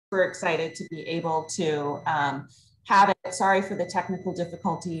We're excited to be able to have it. Sorry for the technical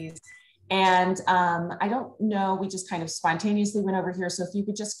difficulties. And I don't know, we just kind of spontaneously went over here. So if you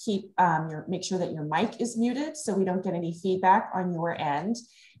could just keep make sure that your mic is muted so we don't get any feedback on your end.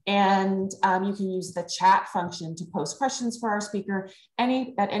 And you can use the chat function to post questions for our speaker at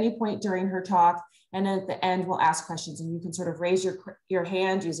any point during her talk. And at the end, we'll ask questions, and you can sort of raise your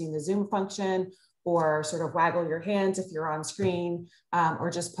hand using the Zoom function, or sort of waggle your hands if you're on screen, or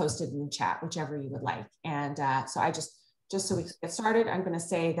just post it in the chat, whichever you would like. And so I just so we can get started, I'm going to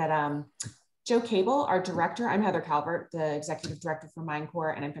say that Joe Cable, our director, I'm Heather Calvert, the executive director for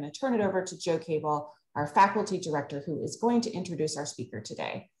MindCORE, and I'm going to turn it over to Joe Cable, our faculty director, who is going to introduce our speaker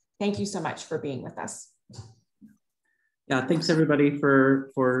today. Thank you so much for being with us. Yeah, thanks everybody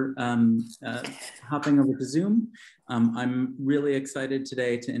for hopping over to Zoom. I'm really excited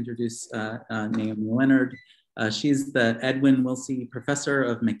today to introduce Naomi Leonard. She's the Edwin Wilsey Professor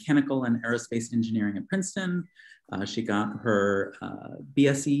of Mechanical and Aerospace Engineering at Princeton. She got her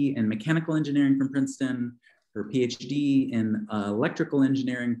BSc in Mechanical Engineering from Princeton, her PhD in Electrical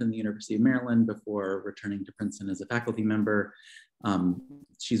Engineering from the University of Maryland before returning to Princeton as a faculty member.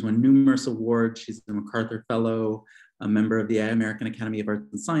 She's won numerous awards. She's a MacArthur Fellow, a member of the American Academy of Arts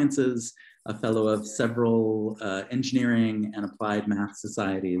and Sciences, a fellow of several engineering and applied math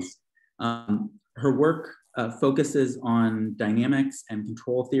societies. Her work focuses on dynamics and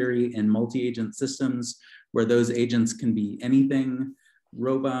control theory in multi-agent systems, where those agents can be anything: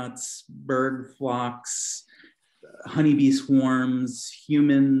 robots, bird flocks, honeybee swarms,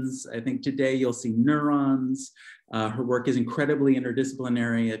 humans. I think today you'll see neurons. Her work is incredibly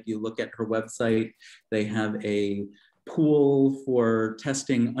interdisciplinary. If you look at her website, they have a pool for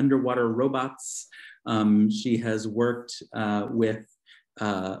testing underwater robots. She has worked with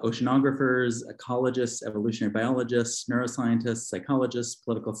oceanographers, ecologists, evolutionary biologists, neuroscientists, psychologists,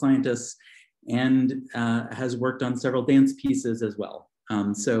 political scientists, and has worked on several dance pieces as well.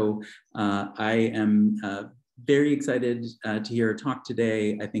 So I am very excited to hear her talk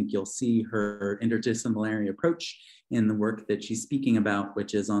today. I think you'll see her interdisciplinary approach in the work that she's speaking about,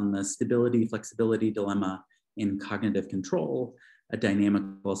 which is on the stability flexibility dilemma in cognitive control, a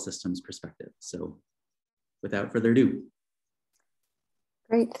dynamical systems perspective. So without further ado.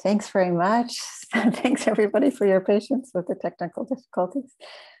 Great, thanks very much. Thanks everybody for your patience with the technical difficulties.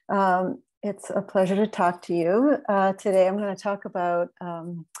 It's a pleasure to talk to you. Today I'm going to talk about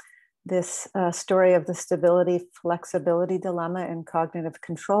this story of the stability flexibility dilemma in cognitive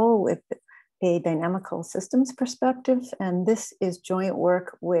control with a dynamical systems perspective. And this is joint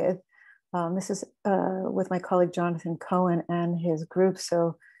work with with my colleague Jonathan Cohen and his group.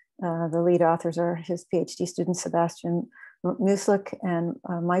 So the lead authors are his PhD student Sebastian Muslik and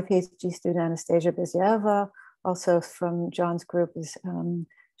my PhD student Anastasia Bizyeva. Also from John's group is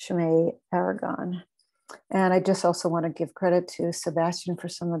Shimei Aragon. And I just also want to give credit to Sebastian for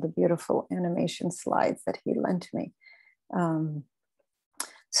some of the beautiful animation slides that he lent me.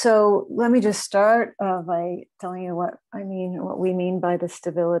 So let me just start by telling you what we mean by the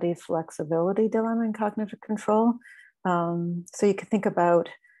stability flexibility dilemma in cognitive control. So you can think about,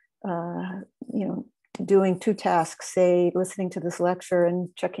 doing two tasks, say listening to this lecture and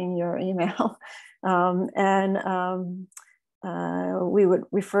checking your email. We would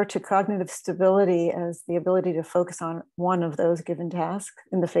refer to cognitive stability as the ability to focus on one of those given tasks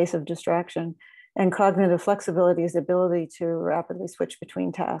in the face of distraction. And cognitive flexibility is the ability to rapidly switch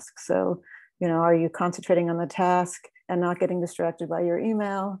between tasks. So, are you concentrating on the task and not getting distracted by your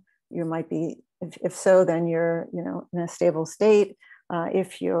email? You might be, if so, then you're, in a stable state.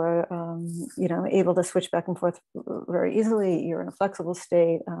 If you're, able to switch back and forth very easily, you're in a flexible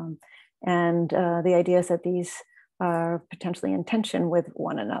state. And the idea is that these are potentially in tension with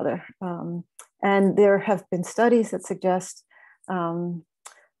one another. And there have been studies that suggest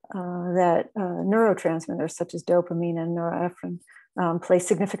that neurotransmitters such as dopamine and norepinephrine play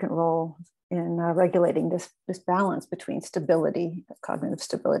significant role in regulating this balance between stability, cognitive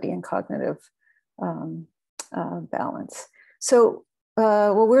stability, and cognitive balance. So,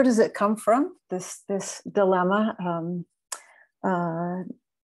 where does it come from? This dilemma.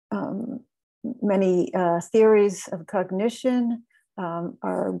 Many theories of cognition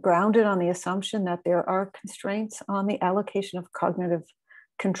are grounded on the assumption that there are constraints on the allocation of cognitive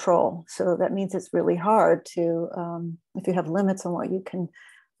control. So that means it's really hard to, if you have limits on what you can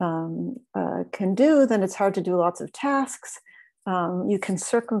do, then it's hard to do lots of tasks. You can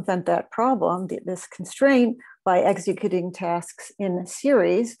circumvent that problem, this constraint, by executing tasks in a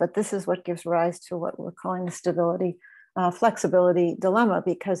series, but this is what gives rise to what we're calling the stability flexibility dilemma,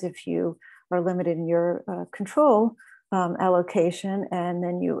 because if you are limited in your control, allocation, and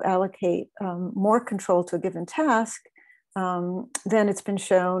then you allocate more control to a given task, then it's been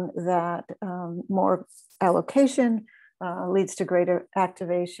shown that more allocation leads to greater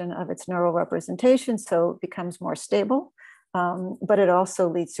activation of its neural representation, so it becomes more stable. But it also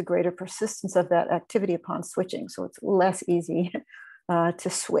leads to greater persistence of that activity upon switching. So it's less easy to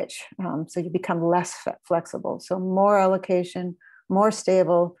switch. So you become less flexible. So more allocation, more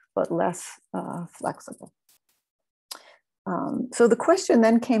stable, but less flexible. So the question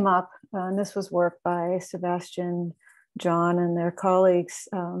then came up, and this was work by Sebastian, John, and their colleagues,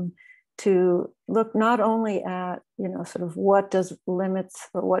 to look not only at, sort of what do limits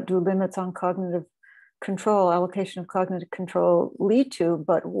on cognitive control, allocation of cognitive control lead to,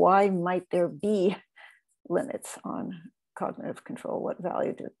 but why might there be limits on cognitive control? What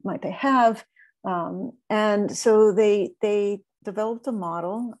value might they have? And so they developed a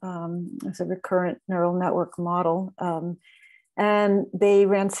model, it's a recurrent neural network model, and they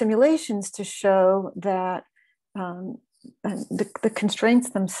ran simulations to show that the constraints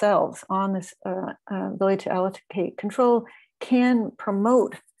themselves on this ability to allocate control can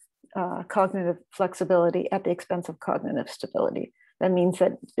promote cognitive flexibility at the expense of cognitive stability. That means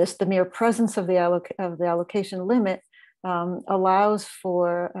that just the mere presence of the allocation limit allows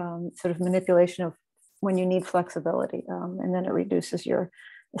for sort of manipulation of when you need flexibility, and then it reduces your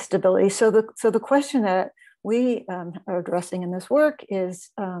stability. So the question that we are addressing in this work is,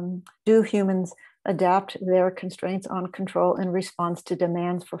 do humans adapt their constraints on control in response to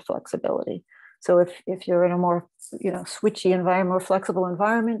demands for flexibility? So if you're in a more switchy environment, more flexible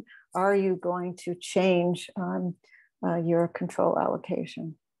environment, are you going to change your control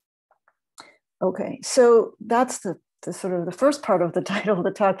allocation? Okay, so that's the sort of the first part of the title of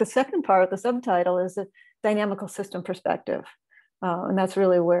the talk. The second part, the subtitle, is the dynamical system perspective. And that's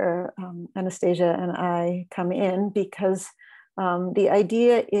really where Anastasia and I come in, because the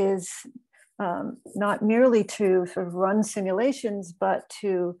idea is not merely to sort of run simulations, but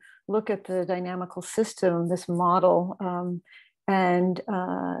to look at the dynamical system, this model, and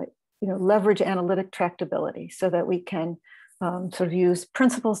leverage analytic tractability so that we can sort of use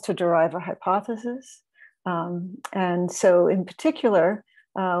principles to derive a hypothesis. And so in particular,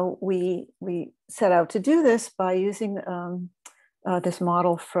 we set out to do this by using this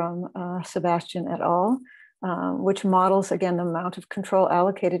model from Sebastian et al., which models, again, the amount of control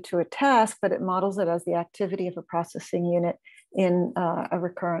allocated to a task, but it models it as the activity of a processing unit in a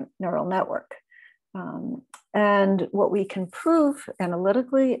recurrent neural network. And what we can prove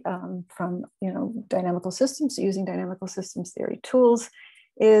analytically from dynamical systems, using dynamical systems theory tools,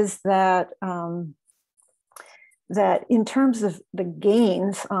 is that that in terms of the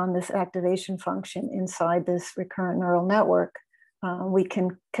gains on this activation function inside this recurrent neural network, we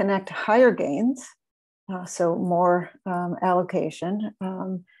can connect higher gains, so more allocation,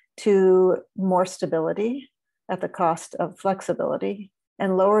 to more stability at the cost of flexibility,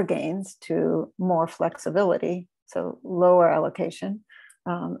 and lower gains to more flexibility, so lower allocation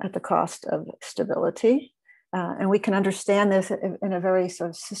at the cost of stability. And we can understand this in a very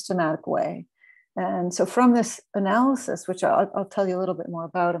sort of systematic way. And so from this analysis, which I'll tell you a little bit more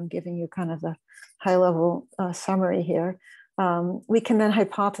about, I'm giving you kind of a high level summary here, we can then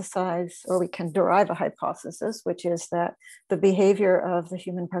hypothesize, or we can derive a hypothesis, which is that the behavior of the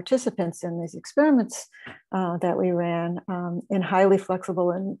human participants in these experiments that we ran in highly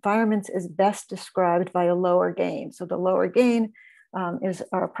flexible environments is best described by a lower gain. So the lower gain is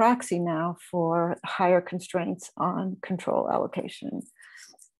our proxy now for higher constraints on control allocation.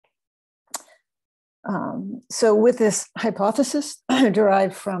 So with this hypothesis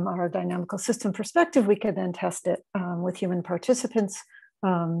derived from our dynamical system perspective, we could then test it with human participants.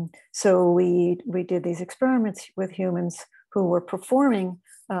 So we did these experiments with humans who were performing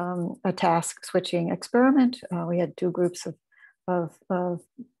a task switching experiment. We had two groups of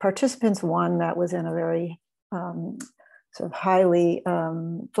participants, one that was in a very sort of highly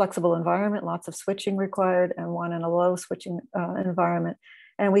flexible environment, lots of switching required, and one in a low switching environment.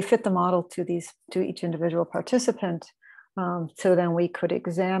 And we fit the model to each individual participant, so then we could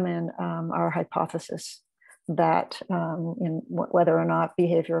examine our hypothesis that in whether or not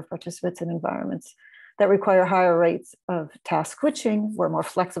behavior of participants in environments that require higher rates of task switching, where more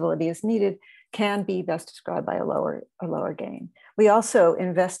flexibility is needed, can be best described by a lower gain. We also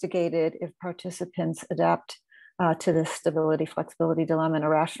investigated if participants adapt to this stability flexibility dilemma in a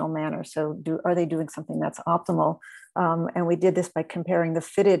rational manner. So are they doing something that's optimal? And we did this by comparing the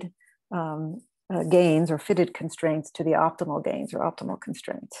fitted gains or fitted constraints to the optimal gains or optimal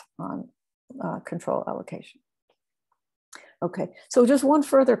constraints on control allocation. Okay, so just one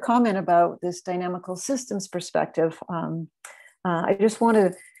further comment about this dynamical systems perspective. I just want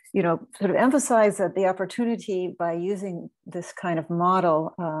to, sort of emphasize that the opportunity by using this kind of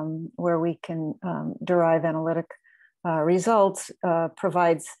model where we can derive analytic results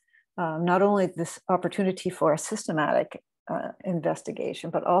provides not only this opportunity for a systematic investigation,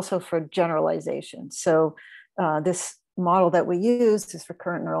 but also for generalization. So this model that we use, this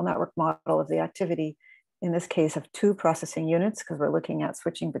recurrent neural network model of the activity, in this case of 2 processing units, because we're looking at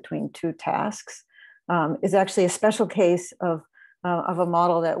switching between 2 tasks, is actually a special case of a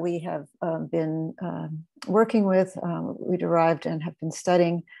model that we have been working with, we derived and have been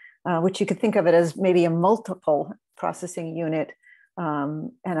studying, which you could think of it as maybe a multiple processing unit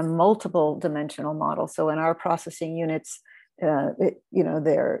and a multiple dimensional model. So in our processing units,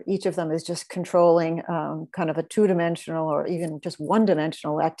 each of them is just controlling kind of a 2-dimensional or even just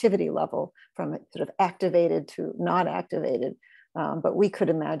 1-dimensional activity level from sort of activated to not activated. But we could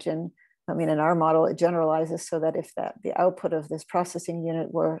imagine, in our model, it generalizes so that if the output of this processing unit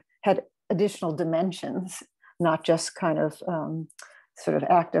had additional dimensions, not just kind of sort of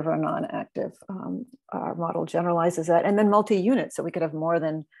active or non-active, our model generalizes that. And then multi-unit, so we could have more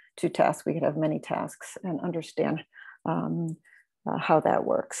than 2 tasks, we could have many tasks and understand how that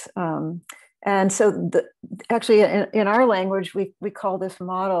works. And so actually in our language, we call this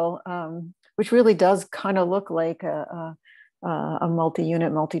model, which really does kind of look like a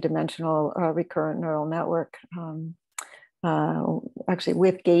multi-unit, multi-dimensional recurrent neural network, actually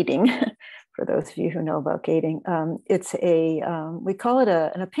with gating, for those of you who know about gating. It's we call it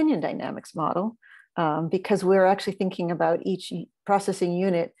an opinion dynamics model, because we're actually thinking about each processing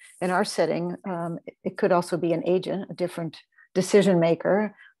unit in our setting. It could also be an agent, a different decision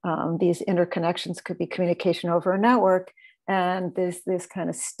maker. These interconnections could be communication over a network, and this kind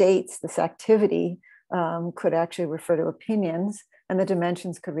of states, this activity could actually refer to opinions, and the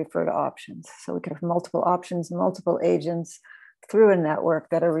dimensions could refer to options. So we could have multiple options, multiple agents through a network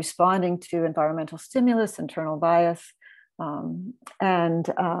that are responding to environmental stimulus, internal bias.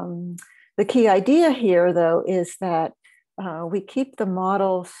 The key idea here, though, is that we keep the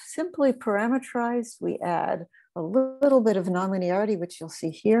model simply parameterized. We add a little bit of nonlinearity, which you'll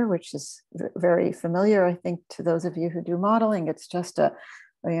see here, which is very familiar, I think, to those of you who do modeling. It's just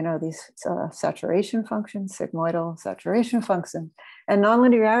these saturation functions, sigmoidal saturation function. And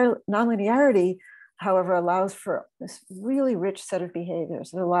nonlinearity, however, allows for this really rich set of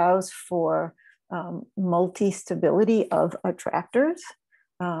behaviors. It allows for multi-stability of attractors.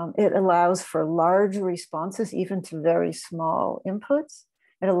 It allows for large responses, even to very small inputs.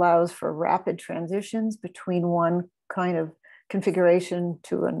 It allows for rapid transitions between one kind of configuration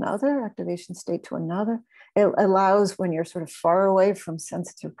to another, activation state to another. It allows, when you're sort of far away from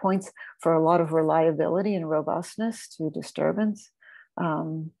sensitive points, for a lot of reliability and robustness to disturbance.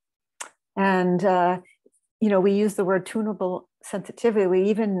 We use the word tunable sensitivity. We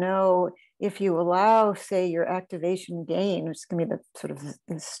even know if you allow, say, your activation gain, which is going to be the sort of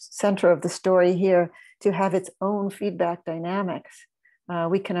the center of the story here, to have its own feedback dynamics,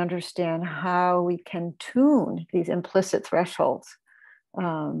 we can understand how we can tune these implicit thresholds,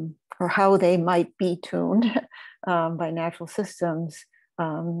 or how they might be tuned by natural systems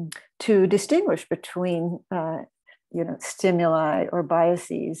to distinguish between stimuli or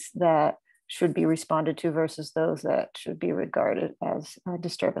biases that should be responded to versus those that should be regarded as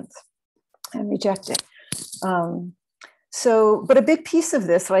disturbance and rejected. But a big piece of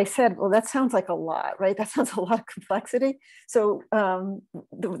this, so I said, well, that sounds like a lot, right? That sounds a lot of complexity. So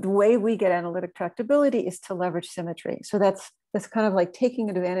the way we get analytic tractability is to leverage symmetry. So that's kind of like taking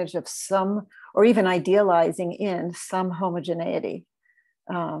advantage of some, or even idealizing in some homogeneity,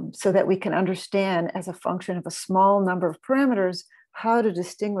 so that we can understand, as a function of a small number of parameters, how to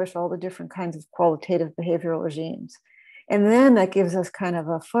distinguish all the different kinds of qualitative behavioral regimes. And then that gives us kind of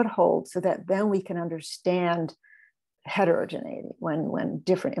a foothold so that then we can understand heterogeneity when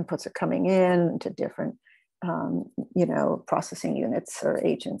different inputs are coming in to different processing units or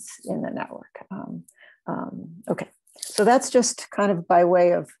agents in the network. Okay, so that's just kind of by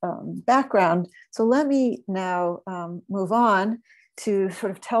way of background. So let me now move on to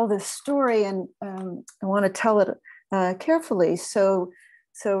sort of tell this story, and I want to tell it carefully. So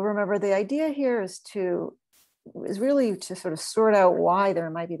remember, the idea here is really to sort of sort out why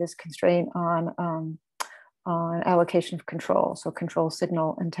there might be this constraint on allocation of control, so control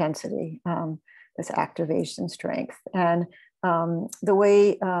signal intensity, this activation strength. And the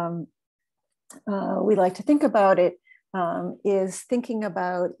way we like to think about it is thinking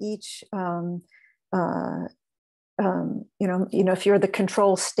about each, if you're the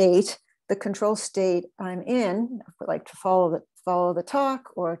control state, the control state I'm in, like to follow the talk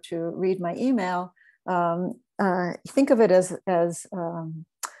or to read my email, think of it as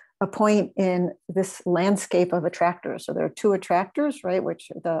a point in this landscape of attractors. So there are two attractors, right?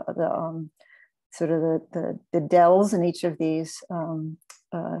 Which are the sort of the dells in each of these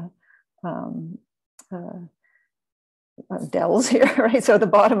dells here, right? So the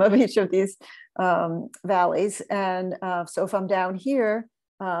bottom of each of these valleys. And so if I'm down here,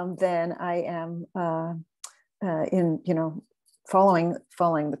 then I am following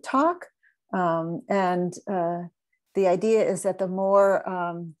the talk. And the idea is that the more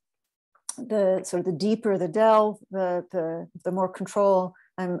the deeper the dell, the more control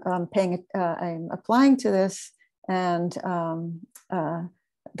I'm applying to this, and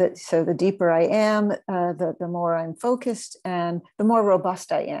so the deeper I am, the more I'm focused, and the more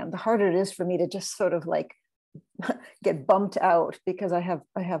robust I am. The harder it is for me to just sort of like get bumped out, because I have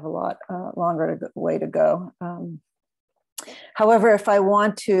a lot longer way to go. However, if I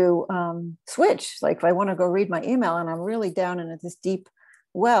want to switch, like if I want to go read my email and I'm really down in this deep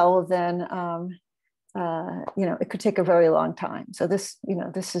well, then it could take a very long time. So this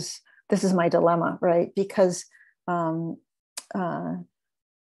is my dilemma, right? Because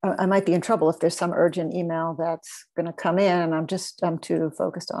I might be in trouble if there's some urgent email that's going to come in, and I'm too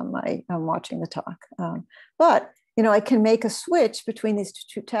focused on watching the talk. But I can make a switch between these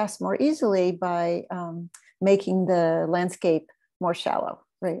two tasks more easily by making the landscape more shallow,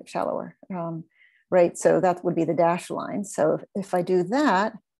 right? Shallower, right? So that would be the dashed line. So if I do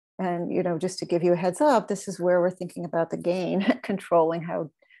that, and just to give you a heads up, this is where we're thinking about the gain, controlling how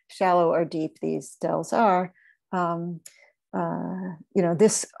shallow or deep these dells are.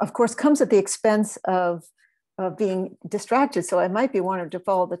 This of course comes at the expense of being distracted. So I might be wanting to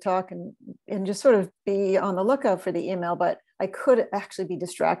follow the talk and just sort of be on the lookout for the email, but I could actually be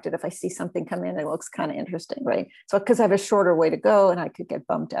distracted if I see something come in that looks kind of interesting, right? So because I have a shorter way to go, and I could get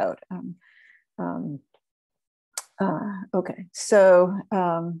bumped out. Okay, so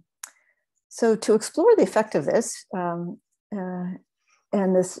to explore the effect of this, and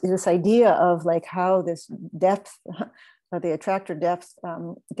this idea of like how this depth, the attractor depth,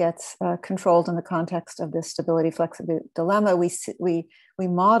 gets controlled in the context of this stability flexibility dilemma, we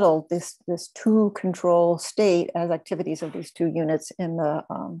model this two control state as activities of these two units in the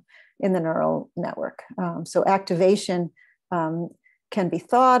neural network. So activation can be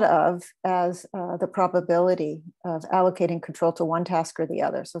thought of as the probability of allocating control to one task or the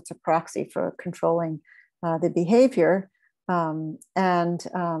other. So it's a proxy for controlling the behavior.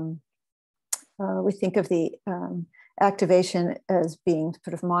 We think of the activation as being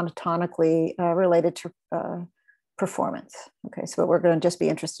sort of monotonically related to performance. Okay, so we're going to just be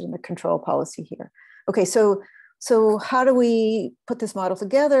interested in the control policy here. Okay, so how do we put this model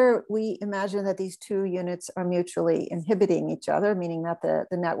together? We imagine that these two units are mutually inhibiting each other, meaning that the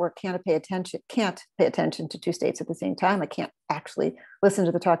network can't pay attention to two states at the same time. I can't actually listen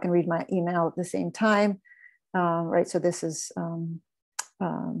to the talk and read my email at the same time, right? So this is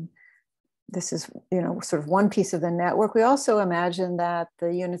sort of one piece of the network. We also imagine that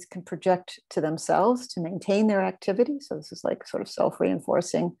the units can project to themselves to maintain their activity. So this is like sort of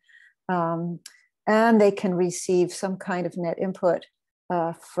self-reinforcing. And they can receive some kind of net input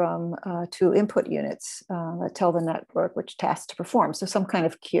from two input units that tell the network which tasks to perform. So some kind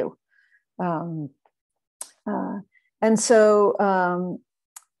of cue. But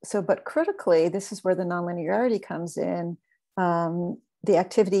critically, this is where the nonlinearity comes in. The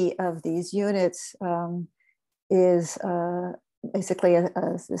activity of these units is basically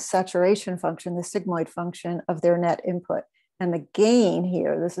a saturation function, the sigmoid function of their net input. And the gain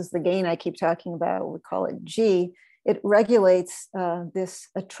here, this is the gain I keep talking about, we call it G, it regulates this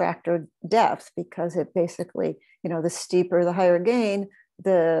attractor depth, because it basically, the steeper, the higher gain,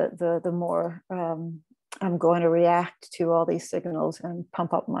 the more I'm going to react to all these signals and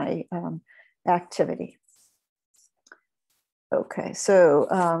pump up my activity. Okay, so,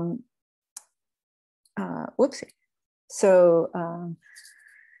 whoopsie.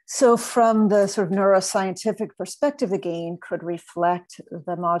 So from the sort of neuroscientific perspective, the gain could reflect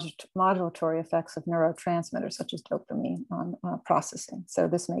the modulatory effects of neurotransmitters such as dopamine on processing. So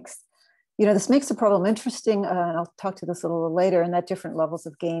this makes the problem interesting. And I'll talk to this a little later, and that different levels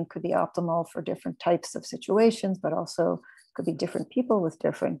of gain could be optimal for different types of situations, but also could be different people with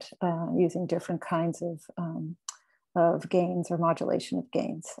different, using different kinds of gains or modulation of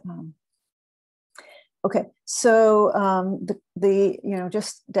gains. Okay, so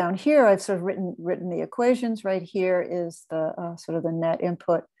just down here, I've sort of written the equations. Right here is the sort of the net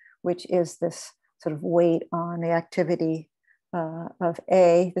input, which is this sort of weight on the activity of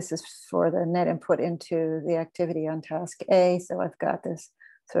A. This is for the net input into the activity on task A. So I've got this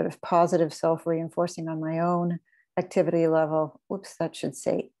sort of positive self-reinforcing on my own activity level. Whoops, that should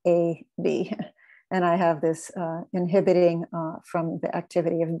say A, B. And I have this inhibiting from the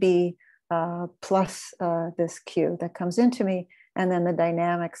activity of B plus this Q that comes into me. And then the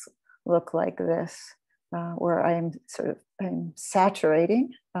dynamics look like this, where I'm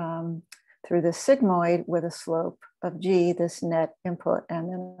saturating through the sigmoid with a slope of G, this net input. And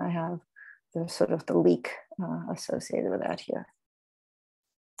then I have the sort of the leak associated with that here.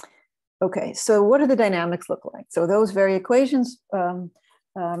 Okay, so what do the dynamics look like? So those very equations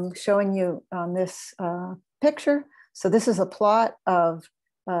showing you on this picture. So this is a plot of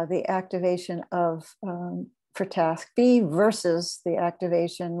the activation of for task B versus the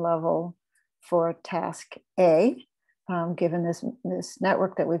activation level for task A, given this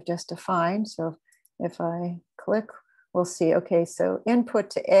network that we've just defined. So if I click, we'll see, okay, so input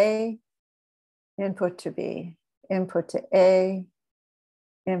to A, input to B, input to A,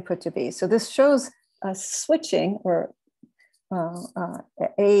 input to B. So this shows a switching or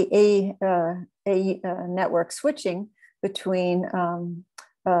a network switching between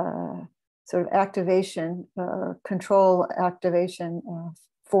sort of activation, control activation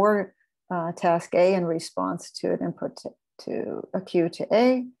for task A in response to an input to a Q to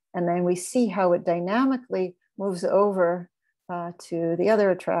A. And then we see how it dynamically moves over to the other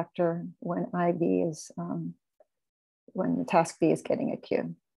attractor when IB is, when the task B is getting a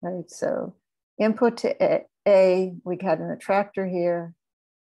Q, right? So input to A, we got an attractor here.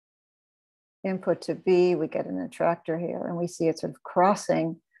 Input to B, we get an attractor here. And we see it sort of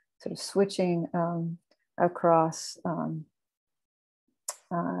crossing, sort of switching across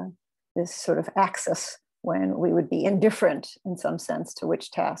this sort of axis when we would be indifferent in some sense to which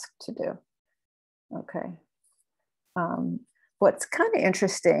task to do. Okay. What's kind of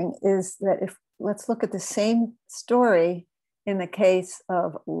interesting is that if, let's look at the same story in the case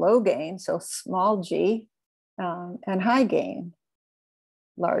of low gain, so small g, and high gain,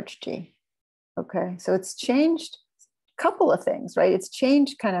 large G. Okay, so it's changed a couple of things, right? It's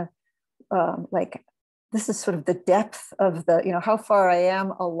changed kind of like, this is sort of the depth of the, you know, how far I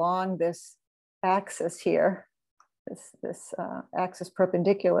am along this axis here, this axis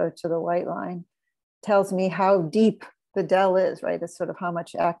perpendicular to the white line, tells me how deep the del is, right? That's sort of how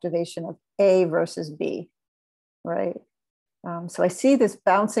much activation of A versus B, right? So I see this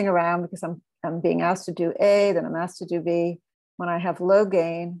bouncing around because I'm being asked to do A, then I'm asked to do B. When I have low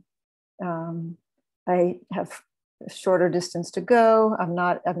gain, I have a shorter distance to go. I'm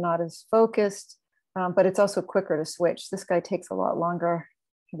not as focused, but it's also quicker to switch. This guy takes a lot longer,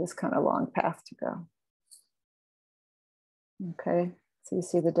 this kind of long path to go. Okay, so you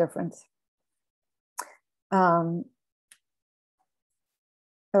see the difference.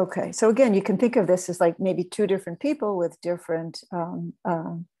 Okay, so again, you can think of this as like maybe two different people with different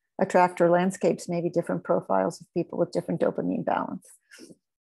attractor landscapes, maybe different profiles of people with different dopamine balance.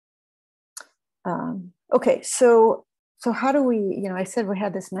 Okay, so how do we, you know, I said we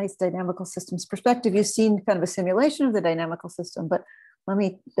had this nice dynamical systems perspective. You've seen kind of a simulation of the dynamical system, but let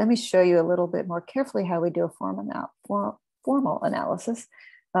me show you a little bit more carefully how we do a formal analysis.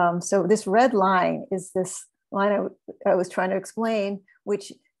 So this red line is this line I was trying to explain,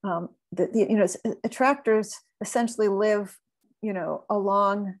 which attractors essentially live, you know,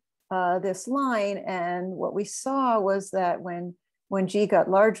 along this line. And what we saw was that when G got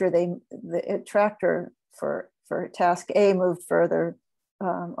larger, the attractor for task A moved further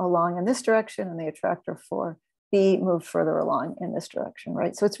along in this direction, and the attractor for B moved further along in this direction,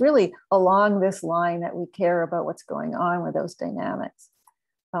 right? So it's really along this line that we care about what's going on with those dynamics.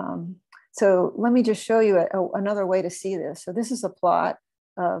 So let me just show you another way to see this. So this is a plot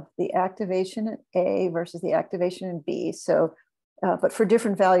of the activation in A versus the activation in B. So, but for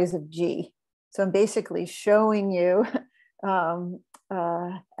different values of G. So I'm basically showing you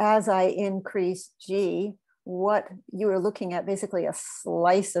as I increase G, what you are looking at, basically a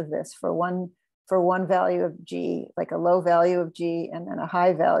slice of this for one value of G, like a low value of G and then a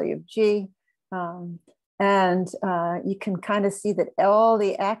high value of G. And you can kind of see that all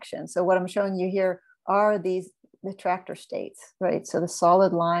the actions. So what I'm showing you here are the attractor states, right? So the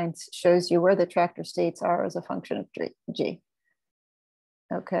solid line shows you where the attractor states are as a function of G.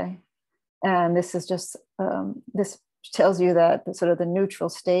 Okay. And this is just, this tells you that the sort of the neutral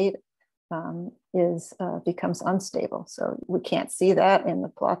state becomes unstable. So we can't see that in the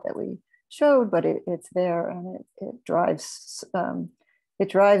plot that we showed, but it's there, and it drives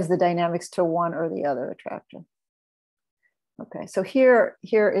the dynamics to one or the other attractor. Okay, so here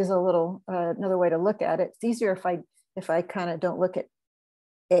is a little another way to look at it. It's easier if I if I kind of don't look at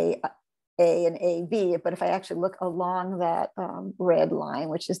A and AB, but if I actually look along that red line,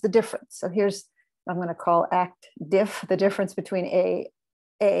 which is the difference. So here's, I'm going to call act diff, the difference between A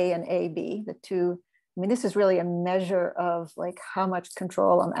and AB, the two. I mean, this is really a measure of like how much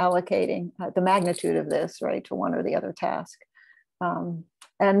control I'm allocating, the magnitude of this, right, to one or the other task.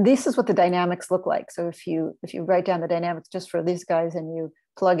 And this is what the dynamics look like. So if you write down the dynamics just for these guys and you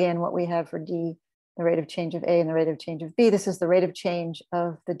plug in what we have for D, the rate of change of A and the rate of change of B, this is the rate of change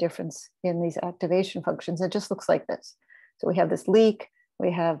of the difference in these activation functions. It just looks like this. So we have this leak,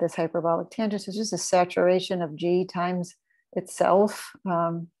 we have this hyperbolic tangent. So it's just a saturation of G times itself,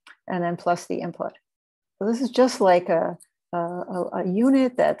 and then plus the input. So this is just like a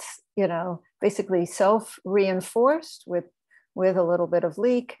unit that's, you know, basically self-reinforced with a little bit of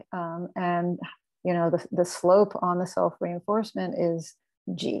leak, and you know, the slope on the self-reinforcement is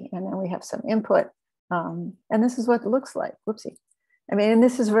G, and then we have some input, and this is what it looks like. Whoopsie. I mean, and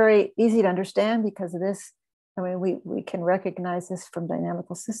this is very easy to understand because of this. I mean, we can recognize this from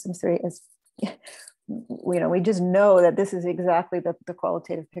dynamical systems theory as, you know, we just know that this is exactly the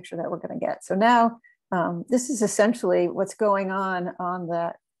qualitative picture that we're going to get. So now this is essentially what's going on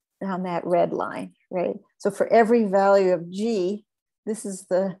that red line, right? So for every value of G, this is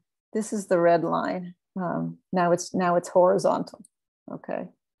the red line. Now it's horizontal, okay,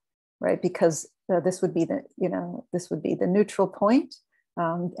 right? Because this would be the neutral point,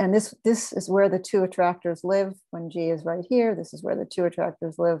 and this is where the two attractors live when G is right here. This is where the two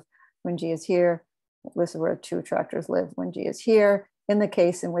attractors live when G is here. This is where two attractors live when G is here. In the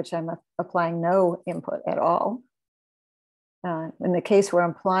case in which I'm applying no input at all. In the case where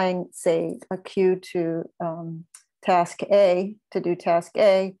I'm applying, say, a Q to task A to do task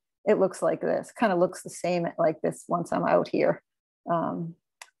A, it looks like this. Kind of looks the same like this once I'm out here,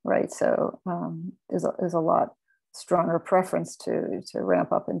 right? So there's a lot stronger preference to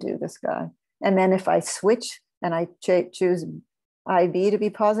ramp up and do this guy. And then if I switch and I choose IB to be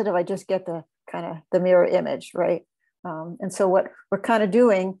positive, I just get the kind of the mirror image, right? And so what we're kind of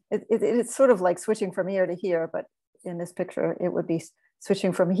doing, it's sort of like switching from here to here, but in this picture, it would be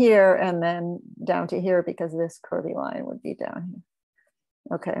switching from here and then down to here because this curvy line would be down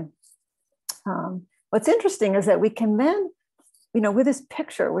here. Okay. What's interesting is that we can then, you know, with this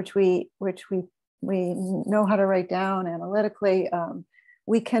picture, which we know how to write down analytically,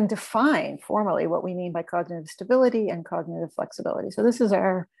 we can define formally what we mean by cognitive stability and cognitive flexibility. So this is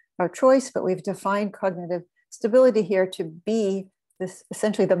our choice, but we've defined cognitive stability here to be this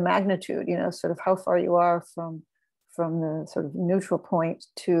essentially the magnitude, you know, sort of how far you are from the sort of neutral point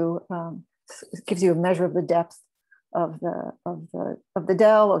to, it gives you a measure of the depth of the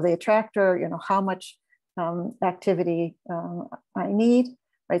del of the attractor, you know, how much activity I need,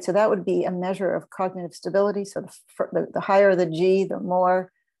 right? So that would be a measure of cognitive stability. So the higher the G, the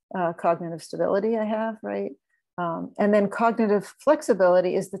more cognitive stability I have, right? And then cognitive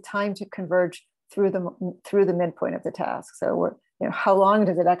flexibility is the time to converge through the midpoint of the task. So you know, how long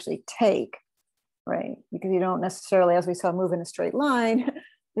does it actually take, right? Because you don't necessarily, as we saw, move in a straight line.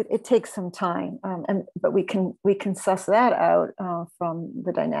 It takes some time, but we can suss that out from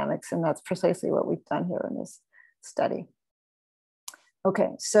the dynamics, and that's precisely what we've done here in this study. Okay,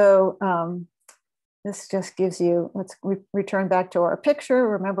 so this just gives you. Let's return back to our picture.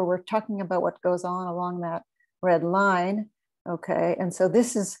 Remember, we're talking about what goes on along that red line. Okay, and so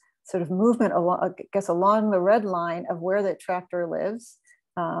this is sort of movement along, I guess, along the red line of where the attractor lives.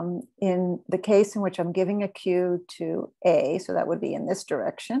 In the case in which I'm giving a cue to A, so that would be in this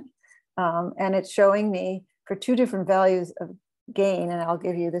direction. And it's showing me for two different values of gain, and I'll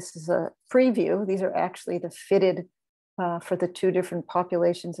give you, this is a preview. These are actually the fitted for the two different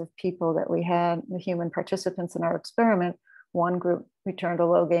populations of people that we had, the human participants in our experiment. One group returned a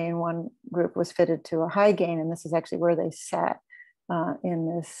low gain, one group was fitted to a high gain, and this is actually where they sat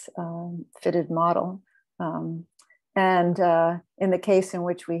in this fitted model. And in the case in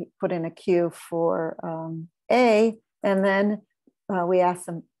which we put in a cue for A, and then we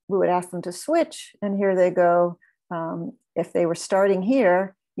would ask them to switch, and here they go. If they were starting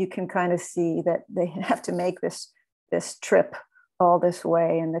here, you can kind of see that they have to make this trip all this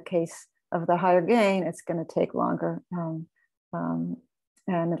way. In the case of the higher gain, it's going to take longer. And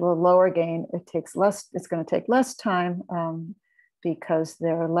a little lower gain, it's going to take less time because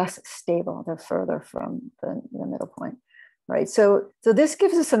they're less stable. They're further from the middle point, right? So this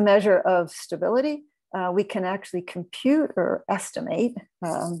gives us a measure of stability. We can actually compute or estimate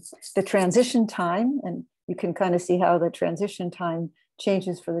the transition time, and you can kind of see how the transition time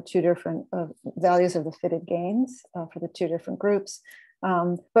changes for the two different values of the fitted gains for the two different groups.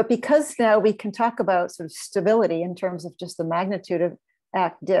 But because now we can talk about sort of stability in terms of just the magnitude of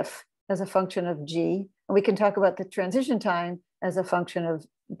act diff as a function of G, and we can talk about the transition time as a function of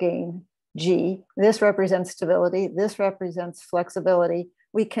gain G. This represents stability. This represents flexibility.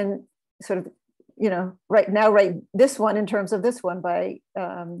 We can sort of, write this one in terms of this one by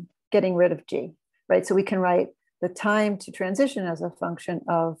getting rid of G, right? So we can write the time to transition as a function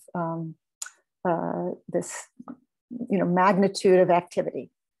of this, magnitude of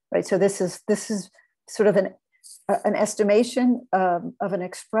activity, right? So this is sort of an estimation of an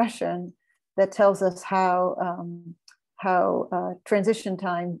expression that tells us how transition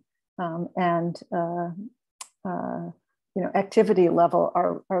time and activity level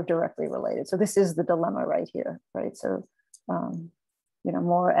are directly related. So this is the dilemma right here, right? So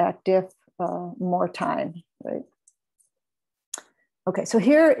more active, more time, right? Okay, so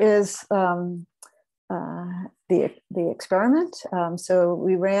here is the experiment. So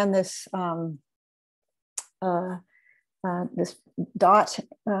we ran this this dot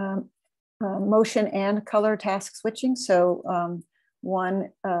motion and color task switching. So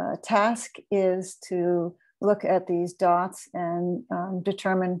one task is to look at these dots and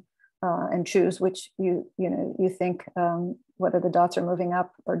determine and choose which you think whether the dots are moving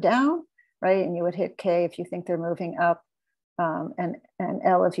up or down, right? And you would hit K if you think they're moving up, and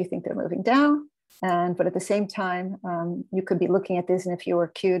L if you think they're moving down. But at the same time, you could be looking at this, and if you were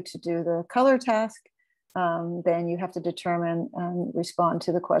cued to do the color task, then you have to determine and respond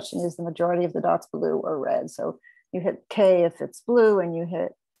to the question: is the majority of the dots blue or red? So you hit K if it's blue, and you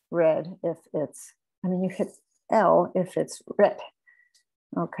hit red if it's, you hit L if it's red.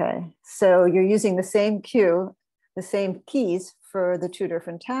 Okay, so you're using the same cue, the same keys for the two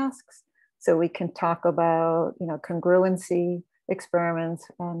different tasks. So we can talk about, congruency experiments,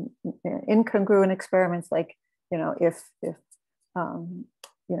 incongruent experiments, like, if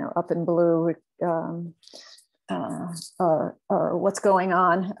up in blue, or what's going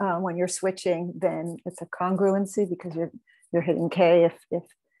on when you're switching, then it's a congruency because you're hitting K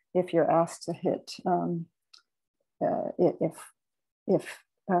if you're asked to hit if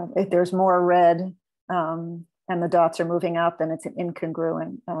there's more red and the dots are moving up, then it's an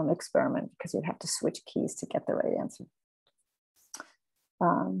incongruent experiment because you'd have to switch keys to get the right answer.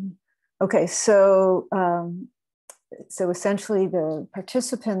 Okay, so essentially the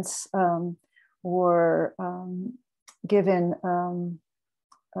participants were given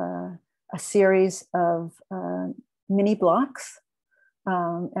a series of mini blocks,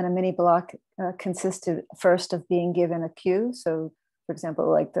 and a mini block consisted first of being given a cue. So for example,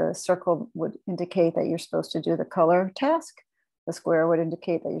 like the circle would indicate that you're supposed to do the color task. The square would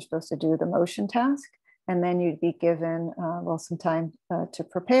indicate that you're supposed to do the motion task. And then you'd be given, some time to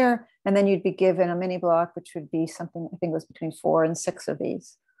prepare. And then you'd be given a mini block, which would be something, I think it was between 4 and 6 of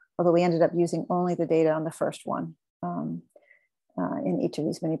these, although we ended up using only the data on the first one in each of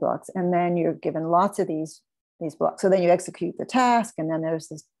these mini blocks. And then you're given lots of these blocks. So then you execute the task, and then there's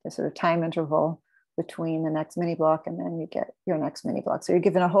this sort of time interval between the next mini block, and then you get your next mini block. So you're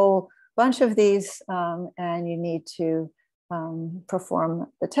given a whole bunch of these, and you need to perform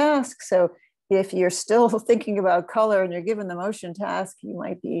the task. So if you're still thinking about color and you're given the motion task, you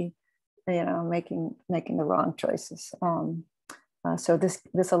might be, making the wrong choices. So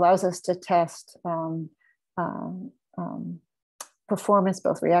this allows us to test performance,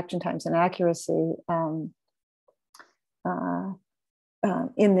 both reaction times and accuracy,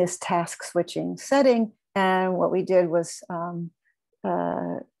 in this task switching setting. And what we did was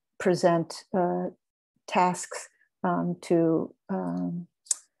present tasks to,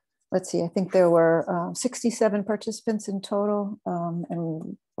 let's see, I think there were 67 participants in total,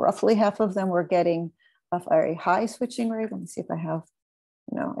 and roughly half of them were getting a very high switching rate. Let me see if I have,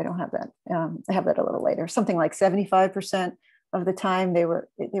 no, I don't have that. I have that a little later. Something like 75% of the time they were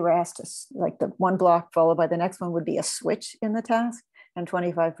asked to, like, the one block followed by the next one would be a switch in the task, and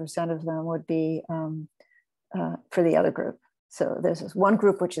 25% of them would be for the other group. So there's this one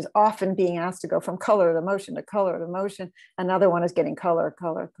group which is often being asked to go from color to motion to color to motion. Another one is getting color,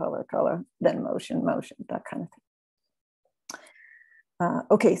 color, color, color, then motion, motion, that kind of thing.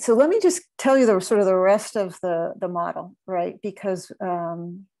 Okay, so let me just tell you the rest of the model, right? Because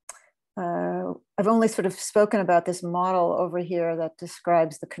I've only sort of spoken about this model over here that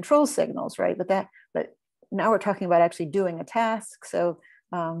describes the control signals, right? But now we're talking about actually doing a task. So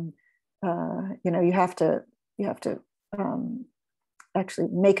you have to actually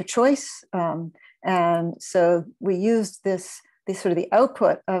make a choice, and so we used this sort of the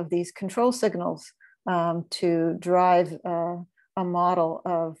output of these control signals to drive a model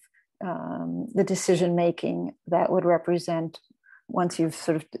of the decision making that would represent once you've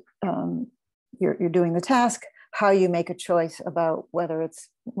sort of, you're doing the task, how you make a choice about whether it's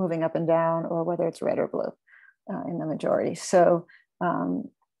moving up and down or whether it's red or blue in the majority. So,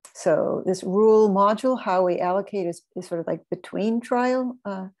 so this rule module, how we allocate is sort of like between trial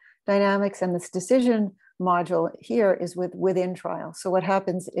dynamics, and this decision module here is within trial. So what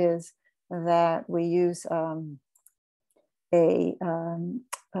happens is that we use a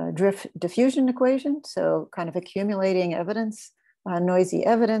drift diffusion equation, so kind of accumulating evidence, noisy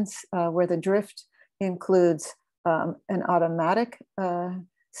evidence, where the drift includes an automatic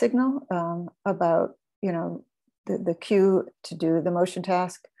signal about, you know, the cue to do the motion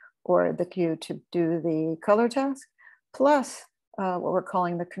task or the cue to do the color task, plus what we're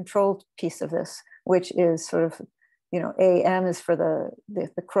calling the control piece of this, which is sort of, you know, AM is for the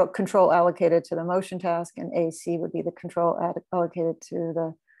control allocated to the motion task, and AC would be the control allocated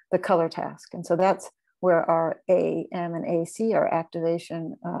to the color task. And so that's where our AM and AC, our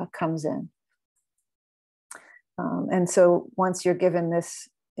activation, comes in. And so once you're given this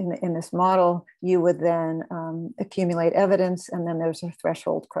in this model, you would then accumulate evidence, and then there's a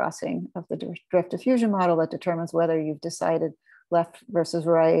threshold crossing of the drift diffusion model that determines whether you've decided left versus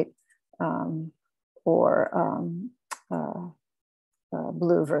right, or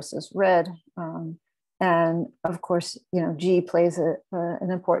blue versus red. And of course, you know, G plays an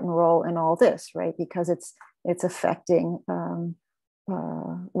important role in all this, right? Because it's affecting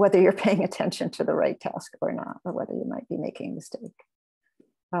whether you're paying attention to the right task or not, or whether you might be making a mistake.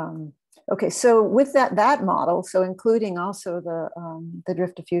 Okay, so with that model, so including also the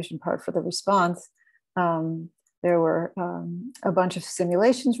drift diffusion part for the response, there were a bunch of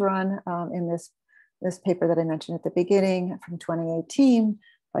simulations run in this paper that I mentioned at the beginning from 2018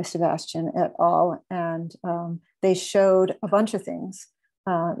 by Sebastian et al. And they showed a bunch of things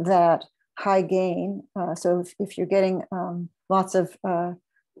that high gain. So if you're getting lots of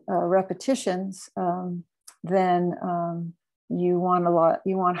repetitions, then you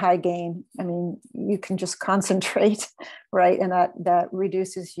want high gain. I mean, you can just concentrate, right? And that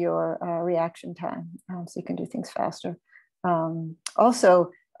reduces your reaction time. So you can do things faster.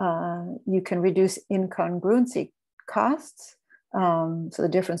 Also, you can reduce incongruency costs. So the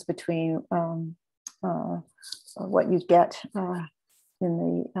difference between what you get in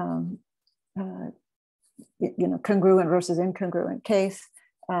the you know, congruent versus incongruent case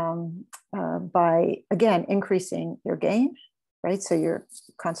by, again, increasing your gain, right? So you're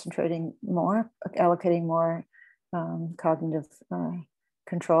concentrating more, allocating more cognitive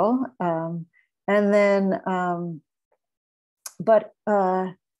control. And then, but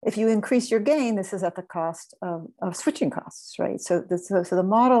if you increase your gain, this is at the cost of switching costs, right? So the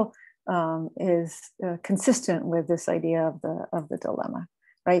model is consistent with this idea of the dilemma,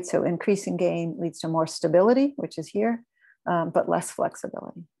 right? So increasing gain leads to more stability, which is here, but less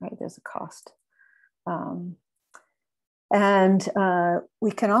flexibility, right? There's a cost. And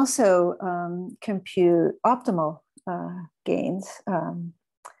we can also compute optimal gains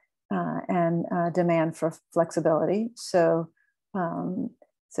and demand for flexibility. So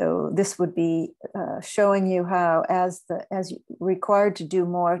this would be showing you how, as you're required to do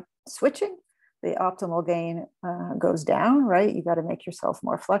more switching, the optimal gain goes down, right? You got to make yourself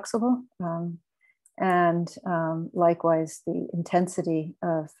more flexible. And likewise, the intensity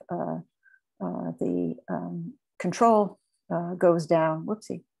of the control goes down,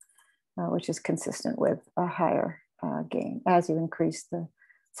 whoopsie, which is consistent with a higher gain as you increase the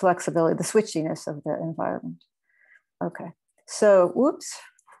flexibility, the switchiness of the environment. Okay, so whoops,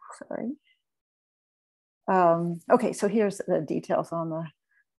 sorry. Okay, so here's the details on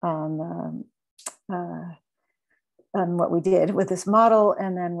what we did with this model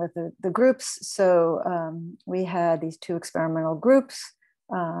and then with the groups. So we had these two experimental groups,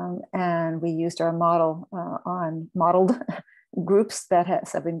 and we used our model on modeled groups that had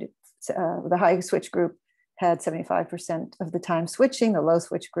the high switch group had 75% of the time switching. The low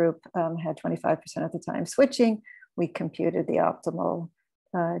switch group had 25% of the time switching. We computed the optimal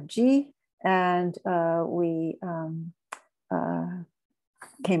G, and we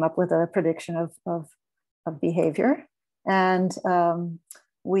came up with a prediction of behavior. And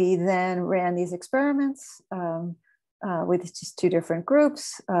we then ran these experiments with just two different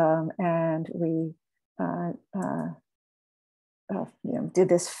groups, and we did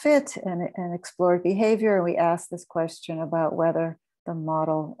this fit and explored behavior. And we asked this question about whether the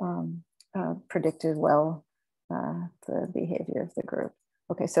model predicted well the behavior of the group.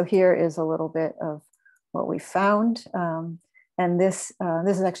 Okay, so here is a little bit of what we found. And this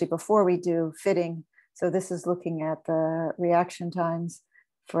is actually before we do fitting. So this is looking at the reaction times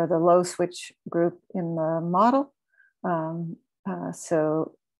for the low switch group in the model.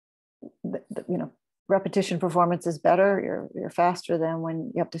 So, you know, repetition performance is better. You're faster than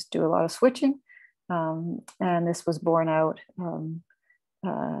when you have to do a lot of switching. And this was borne out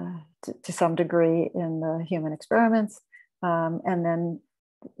to some degree in the human experiments. And then,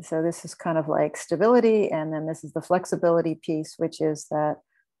 so this is kind of like stability. And then this is the flexibility piece, which is that,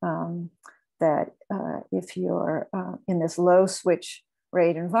 if you're in this low switch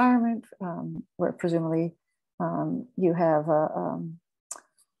rate environment, where presumably you have a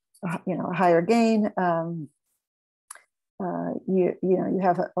higher gain, you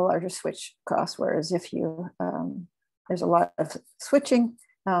have a larger switch cost. Whereas if you there's a lot of switching,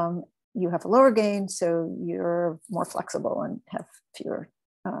 you have a lower gain, so you're more flexible and have fewer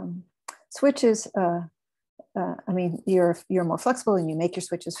switches. I mean, you're more flexible and you make your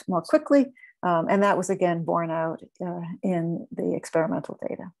switches more quickly, and that was again borne out in the experimental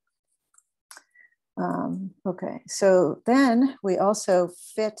data. Okay, so then we also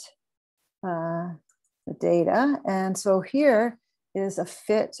fit the data. And so here is a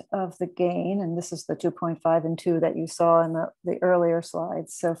fit of the gain. And this is the 2.5 and 2 that you saw in the earlier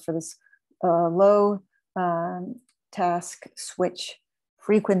slides. So for this low task switch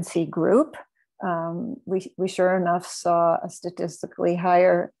frequency group, we sure enough saw a statistically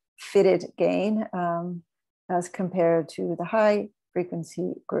higher fitted gain as compared to the high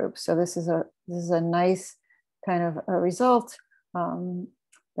frequency group. So this is a nice kind of a result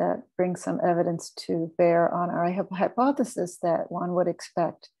that brings some evidence to bear on our hypothesis that one would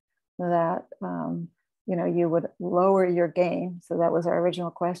expect that you would lower your gain. So that was our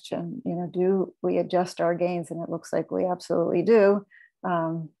original question. Do we adjust our gains? And it looks like we absolutely do.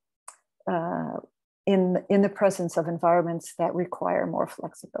 In the presence of environments that require more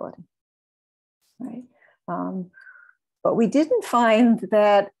flexibility, right? But we didn't find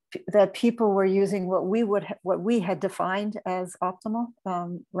that people were using what we had defined as optimal.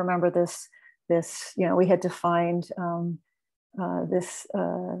 Remember this we had defined this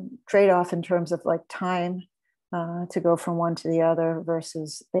trade-off in terms of like time to go from one to the other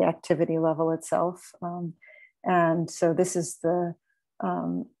versus the activity level itself. And so this is the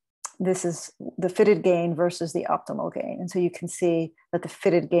fitted gain versus the optimal gain. And so you can see that the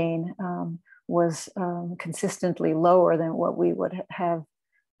fitted gain was consistently lower than what we would have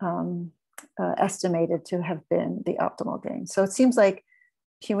estimated to have been the optimal gain. So it seems like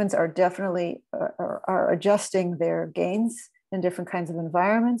humans are definitely are adjusting their gains in different kinds of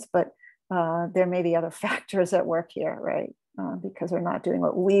environments, but there may be other factors at work here, right? Because they're not doing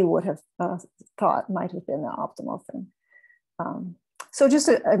what we would have thought might have been the optimal thing. So just,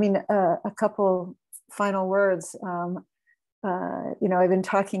 a couple final words. I've been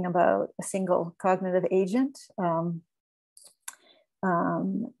talking about a single cognitive agent,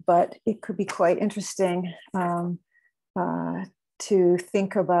 but it could be quite interesting to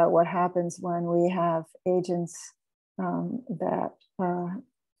think about what happens when we have agents that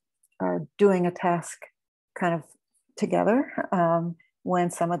are doing a task kind of together, when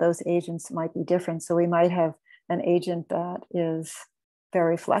some of those agents might be different. So we might have an agent that is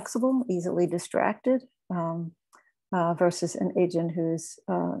very flexible, easily distracted, versus an agent who's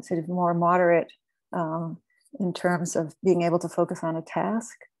sort of more moderate in terms of being able to focus on a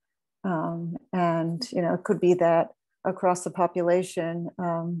task. And it could be that across the population,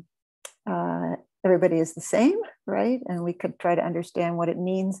 everybody is the same, right? And we could try to understand what it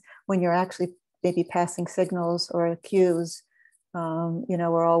means when you're actually maybe passing signals or cues.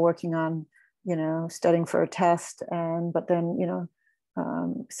 We're all working on, studying for a test, but then,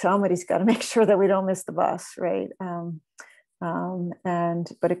 somebody's got to make sure that we don't miss the bus, right?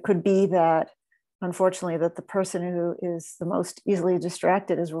 But it could be that, unfortunately, that the person who is the most easily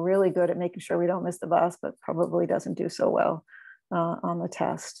distracted is really good at making sure we don't miss the bus, but probably doesn't do so well on the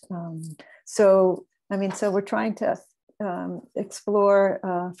test. So we're trying to explore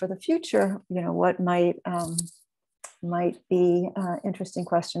for the future, what might be interesting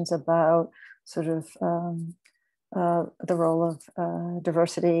questions about sort of the role of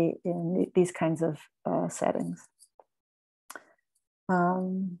diversity in these kinds of settings.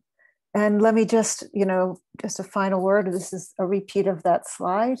 And let me just a final word. This is a repeat of that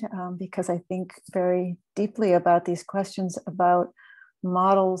slide because I think very deeply about these questions about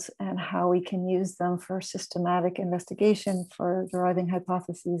models and how we can use them for systematic investigation, for deriving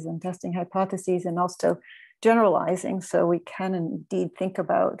hypotheses and testing hypotheses, and also generalizing. So we can indeed think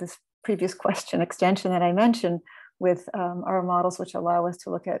about this previous question extension that I mentioned with our models, which allow us to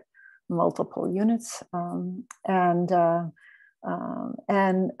look at multiple units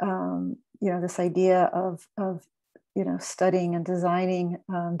this idea of studying and designing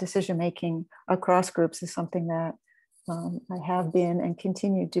decision making across groups is something that I have been and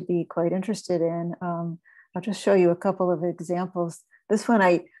continue to be quite interested in. I'll just show you a couple of examples. This one,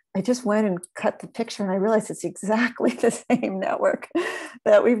 I just went and cut the picture and I realized it's exactly the same network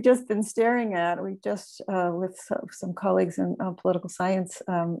that we've just been staring at. We just, with some colleagues in political science,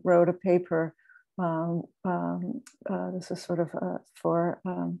 wrote a paper. This is sort of for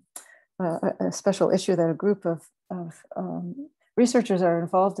a special issue that a group of researchers are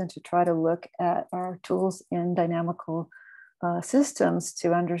involved in to try to look at our tools in dynamical systems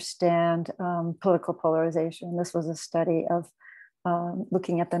to understand political polarization. This was a study of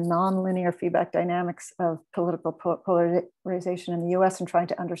looking at the nonlinear feedback dynamics of political polarization in the US and trying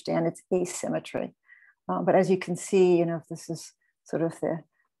to understand its asymmetry. But as you can see, this is sort of the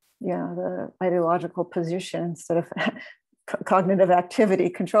ideological position instead of cognitive activity,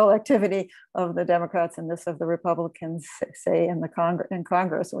 control activity of the Democrats and this of the Republicans, say in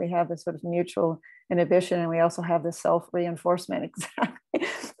Congress. And we have this sort of mutual inhibition, and we also have this self-reinforcement. Exactly.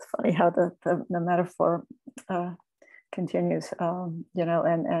 It's funny how the metaphor continues,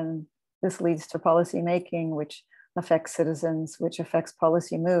 and this leads to policy making, which affects citizens, which affects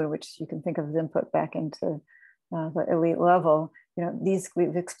policy mood, which you can think of as input back into the elite level.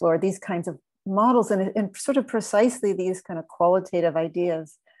 We've explored these kinds of models and sort of precisely these kind of qualitative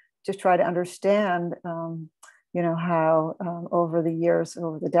ideas to try to understand, how over the years,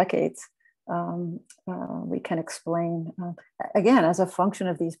 over the decades, we can explain, again, as a function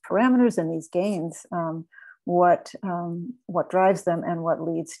of these parameters and these gains, what drives them and what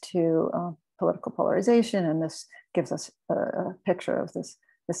leads to political polarization. And this gives us a picture of this.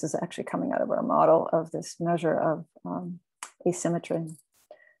 This is actually coming out of our model of this measure of asymmetry.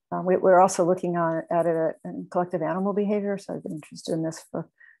 We're also looking at it in collective animal behavior. So I've been interested in this for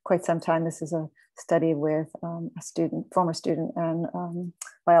quite some time. This is a study with a former student and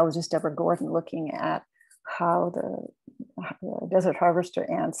biologist Deborah Gordon, looking at how the desert harvester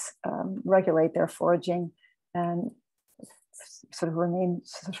ants regulate their foraging and sort of remain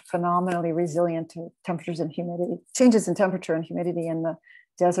sort of phenomenally resilient to temperatures and humidity, changes in temperature and humidity in the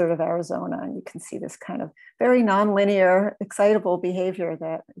desert of Arizona. And you can see this kind of very nonlinear, excitable behavior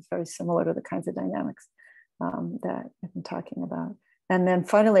that is very similar to the kinds of dynamics that I've been talking about. And then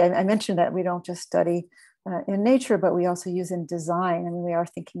finally, I mentioned that we don't just study in nature, but we also use in design. I mean, we are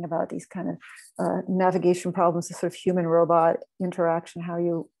thinking about these kind of navigation problems, the sort of human-robot interaction, how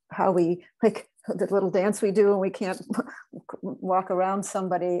we, like the little dance we do and we can't walk around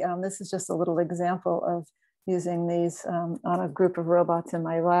somebody. This is just a little example of using these on a group of robots in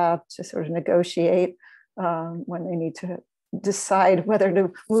my lab to sort of negotiate when they need to decide whether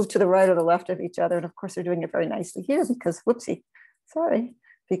to move to the right or the left of each other. And of course, they're doing it very nicely here because,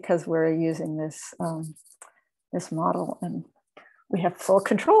 because we're using this, this model and we have full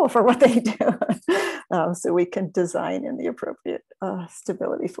control for what they do. So we can design in the appropriate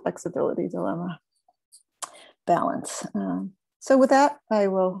stability, flexibility, dilemma, balance. So with that, I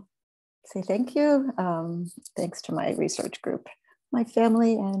will say thank you. Thanks to my research group, my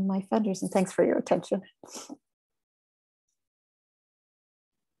family, and my funders, and thanks for your attention.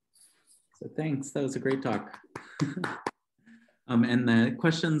 So thanks, that was a great talk. And the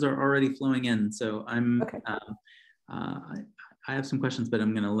questions are already flowing in. So I have some questions, but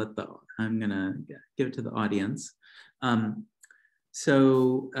I'm gonna give it to the audience.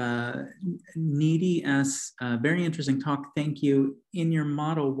 Needy asks, very interesting talk, thank you. In your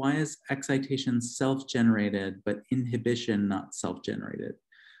model, why is excitation self-generated, but inhibition not self-generated?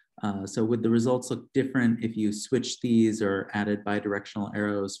 So would the results look different if you switch these or added bidirectional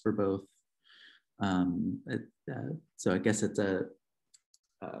arrows for both? So I guess it's a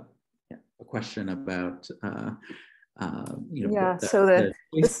question about, the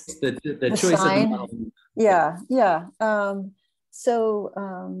choice sign. of the model.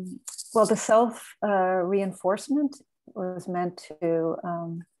 Well, the self reinforcement was meant to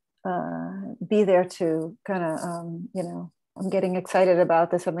be there to kind of, I'm getting excited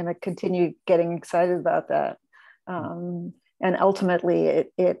about this. I'm going to continue getting excited about that. And ultimately,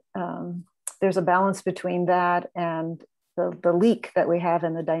 there's a balance between that and the leak that we have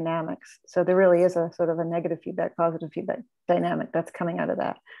in the dynamics. So there really is a sort of a negative feedback, positive feedback dynamic that's coming out of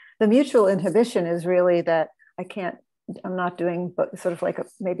that. The mutual inhibition is really that I'm not doing, but sort of like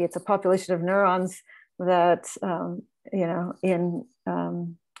maybe it's a population of neurons that's, in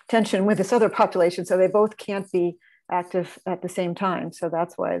tension with this other population. So they both can't be active at the same time. So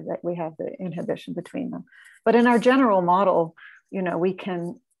that's why that we have the inhibition between them. But in our general model, we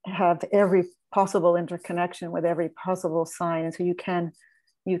can have every possible interconnection with every possible sign. And so you can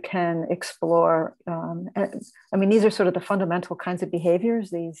explore, I mean, these are sort of the fundamental kinds of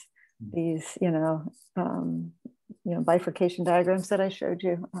behaviors, these bifurcation diagrams that I showed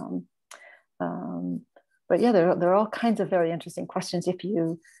you. But yeah, there are all kinds of very interesting questions if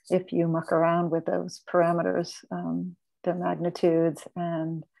you muck around with those parameters, their magnitudes,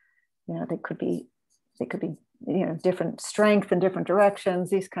 and they could be different strength in different directions.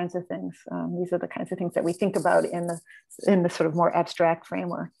 These kinds of things. These are the kinds of things that we think about in the sort of more abstract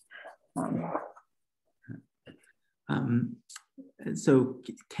framework. So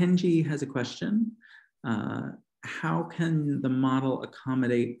Kenji has a question. How can the model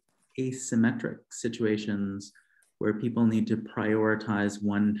accommodate asymmetric situations where people need to prioritize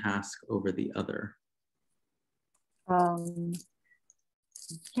one task over the other?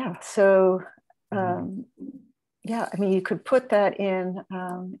 Yeah, so yeah, I mean, you could put that into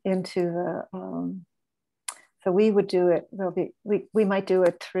the, so we would do it, we might do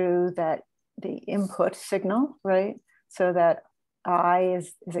it through the input signal, right? So that I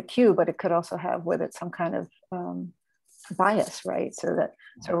is a Q, but it could also have with it some kind of bias, right? So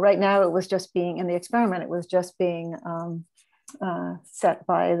right now it was just being, in the experiment, it was just being set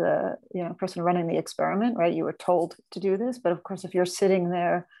by the person running the experiment, right? You were told to do this, but of course, if you're sitting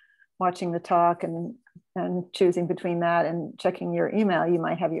there watching the talk and choosing between that and checking your email, you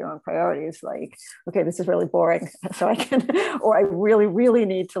might have your own priorities, like, okay, this is really boring, so I can, or I really, really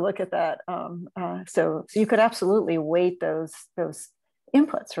need to look at that. So you could absolutely weight those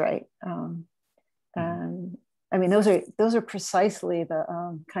inputs, right? And I mean, those are precisely the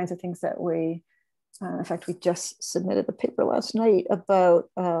kinds of things that we, in fact, we just submitted a paper last night about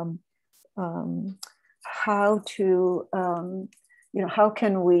how to, how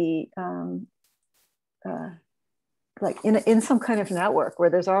can we, like in some kind of network where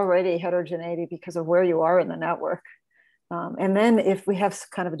there's already heterogeneity because of where you are in the network. And then if we have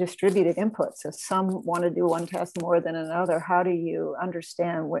kind of a distributed input, so some want to do one task more than another, how do you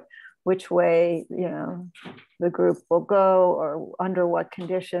understand which way the group will go, or under what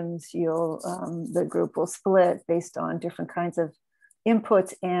conditions the group will split based on different kinds of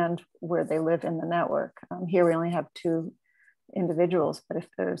inputs and where they live in the network. Here we only have 2 individuals, but if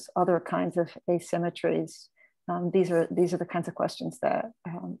there's other kinds of asymmetries, these are the kinds of questions that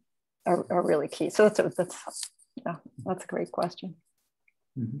are really key. So that's a great question.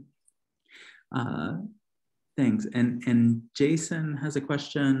 Mm-hmm. Thanks. And Jason has a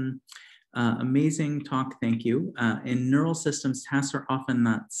question. Amazing talk, thank you. In neural systems, tasks are often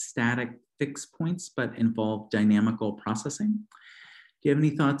not static fixed points, but involve dynamical processing. Do you have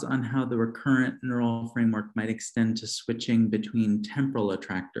any thoughts on how the recurrent neural framework might extend to switching between temporal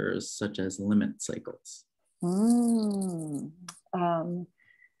attractors, such as limit cycles?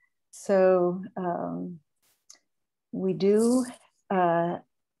 We do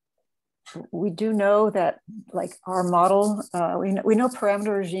know that, like, our model, we know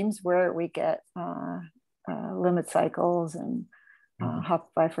parameter regimes where we get limit cycles and Hopf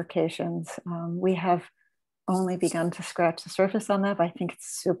bifurcations. We have only begun to scratch the surface on that, but I think it's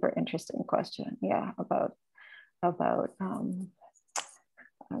a super interesting question. Yeah, about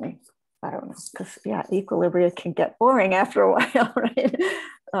I don't know, because equilibria can get boring after a while, right?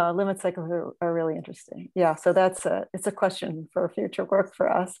 Limit cycles are really interesting. Yeah, so it's a question for future work for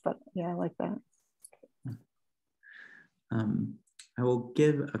us, but yeah, I like that. I will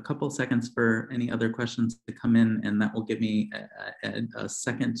give a couple seconds for any other questions to come in, and that will give me a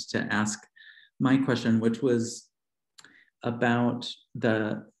second to ask my question, which was about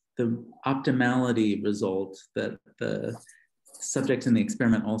the optimality result that the subjects in the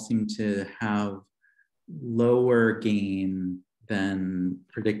experiment all seem to have lower gain than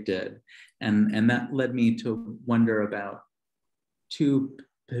predicted. And that led me to wonder about two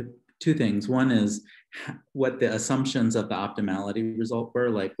things. One is what the assumptions of the optimality result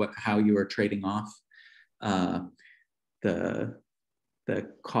were, like how you were trading off the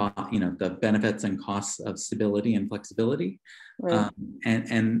cost, the benefits and costs of stability and flexibility. Right.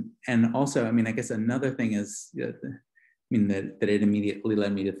 And also, I mean, I guess another thing is, that it immediately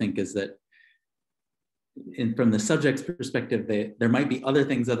led me to think is that from the subject's perspective, there might be other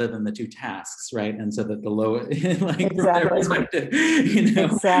things other than the 2 tasks, right? And so that the low, like, exactly. From their perspective,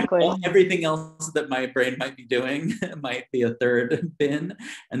 exactly. Everything else that my brain might be doing might be a third bin.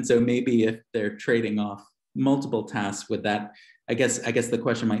 And so maybe if they're trading off multiple tasks with that, I guess the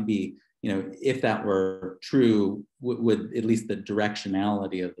question might be, if that were true, would at least the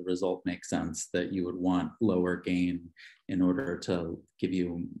directionality of the result make sense, that you would want lower gain in order to give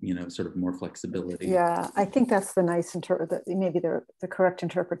you, sort of more flexibility? Yeah, I think that's the nice maybe the correct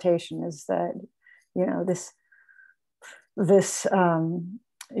interpretation is that, this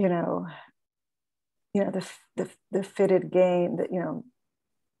the fitted gain, that,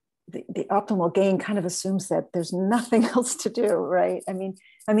 the optimal gain kind of assumes that there's nothing else to do, right? I mean,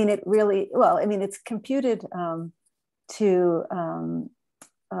 it really, well, I mean, it's computed to,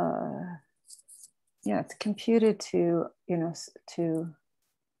 yeah, it's computed to, you know, to,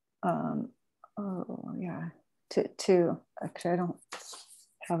 oh yeah, to, actually I don't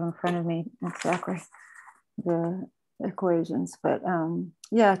have in front of me exactly the equations, but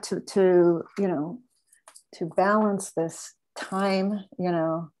yeah, to, you know, to balance this time, you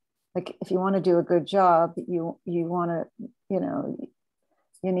know, like if you want to do a good job, you want to, you know,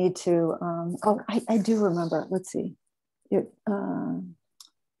 you need to, oh, I do remember, let's see,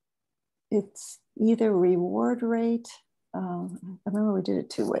 it's either reward rate, I remember we did it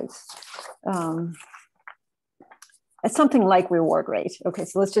two ways. It's something like reward rate. Okay,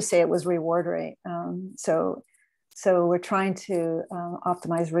 so let's just say it was reward rate. So we're trying to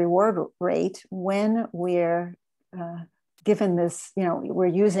optimize reward rate when we're given this, you know, we're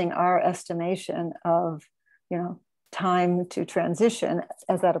using our estimation of, you know, time to transition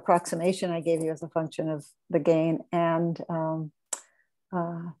as that approximation I gave you as a function of the gain, and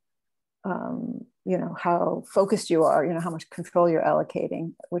you know, how focused you are, you know, how much control you're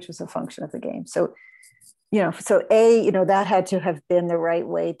allocating, which is a function of the gain. So, you know, so A, you know, that had to have been the right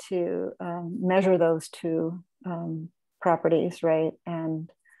way to measure those two properties, right? And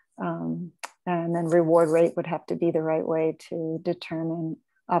then reward rate would have to be the right way to determine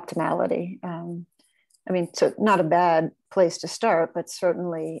optimality. I mean, so not a bad place to start, but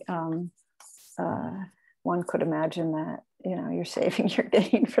certainly one could imagine that, you know, you're saving your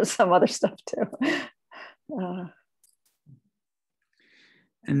gain for some other stuff too.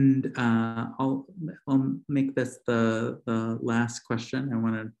 And I'll make this the last question. I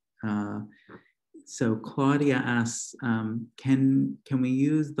want to. So Claudia asks, can we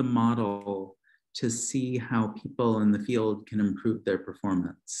use the model to see how people in the field can improve their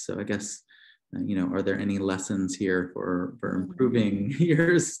performance? So I guess, you know, are there any lessons here for improving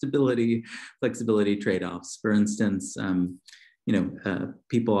your stability, flexibility trade-offs? For instance, you know,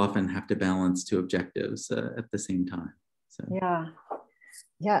 people often have to balance two objectives at the same time. So.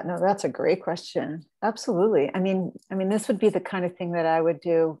 Yeah, no, that's a great question. Absolutely. I mean, this would be the kind of thing that I would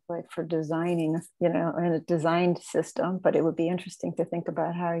do, like for designing, you know, in a designed system, but it would be interesting to think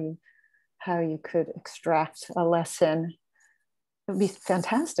about how you could extract a lesson. It would be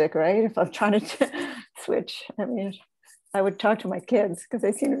fantastic, right? If I'm trying to switch, I mean, I would talk to my kids because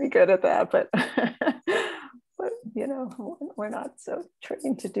they seem to be good at that, but, but you know, we're not so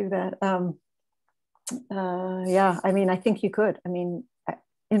trained to do that. Yeah, I mean, I think you could. I mean,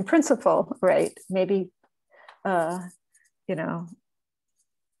 in principle, right? Maybe, you know,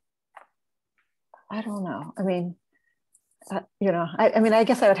 I don't know. I mean, you know, I mean, I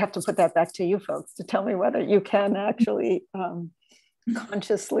guess I would have to put that back to you folks to tell me whether you can actually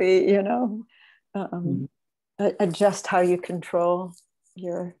consciously, you know, adjust how you control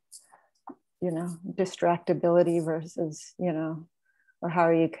your, you know, distractibility versus, you know, or how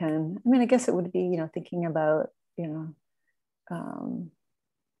you can, I mean, I guess it would be, you know, thinking about, you know,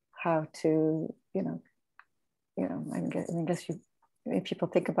 how to, you know, I guess if people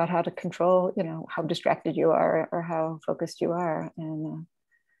think about how to control, you know, how distracted you are or how focused you are, and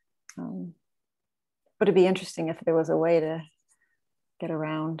but it'd be interesting if there was a way to get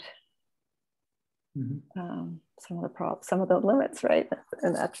around some of the limits, right,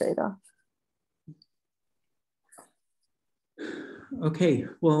 and that trade-off. Okay,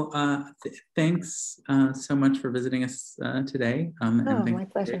 well, thanks so much for visiting us today. And my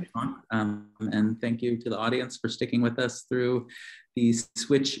pleasure. And thank you to the audience for sticking with us through the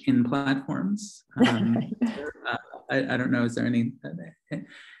switch in platforms. I don't know, is there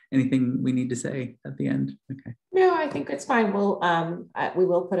anything we need to say at the end? Okay. No, I think it's fine. We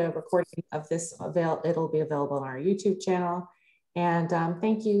will put a recording of this it'll be available on our YouTube channel. And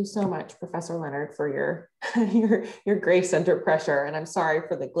thank you so much, Professor Leonard, for your grace under pressure. And I'm sorry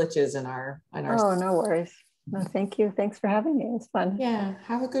for the glitches in our. Oh, no worries. No, thank you. Thanks for having me. It was fun. Yeah,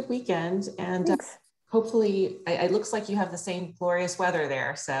 have a good weekend. And hopefully, it looks like you have the same glorious weather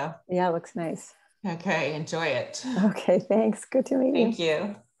there. So yeah, it looks nice. Okay, enjoy it. Okay, thanks. Good to meet you. Thank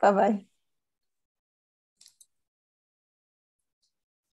you. Bye-bye.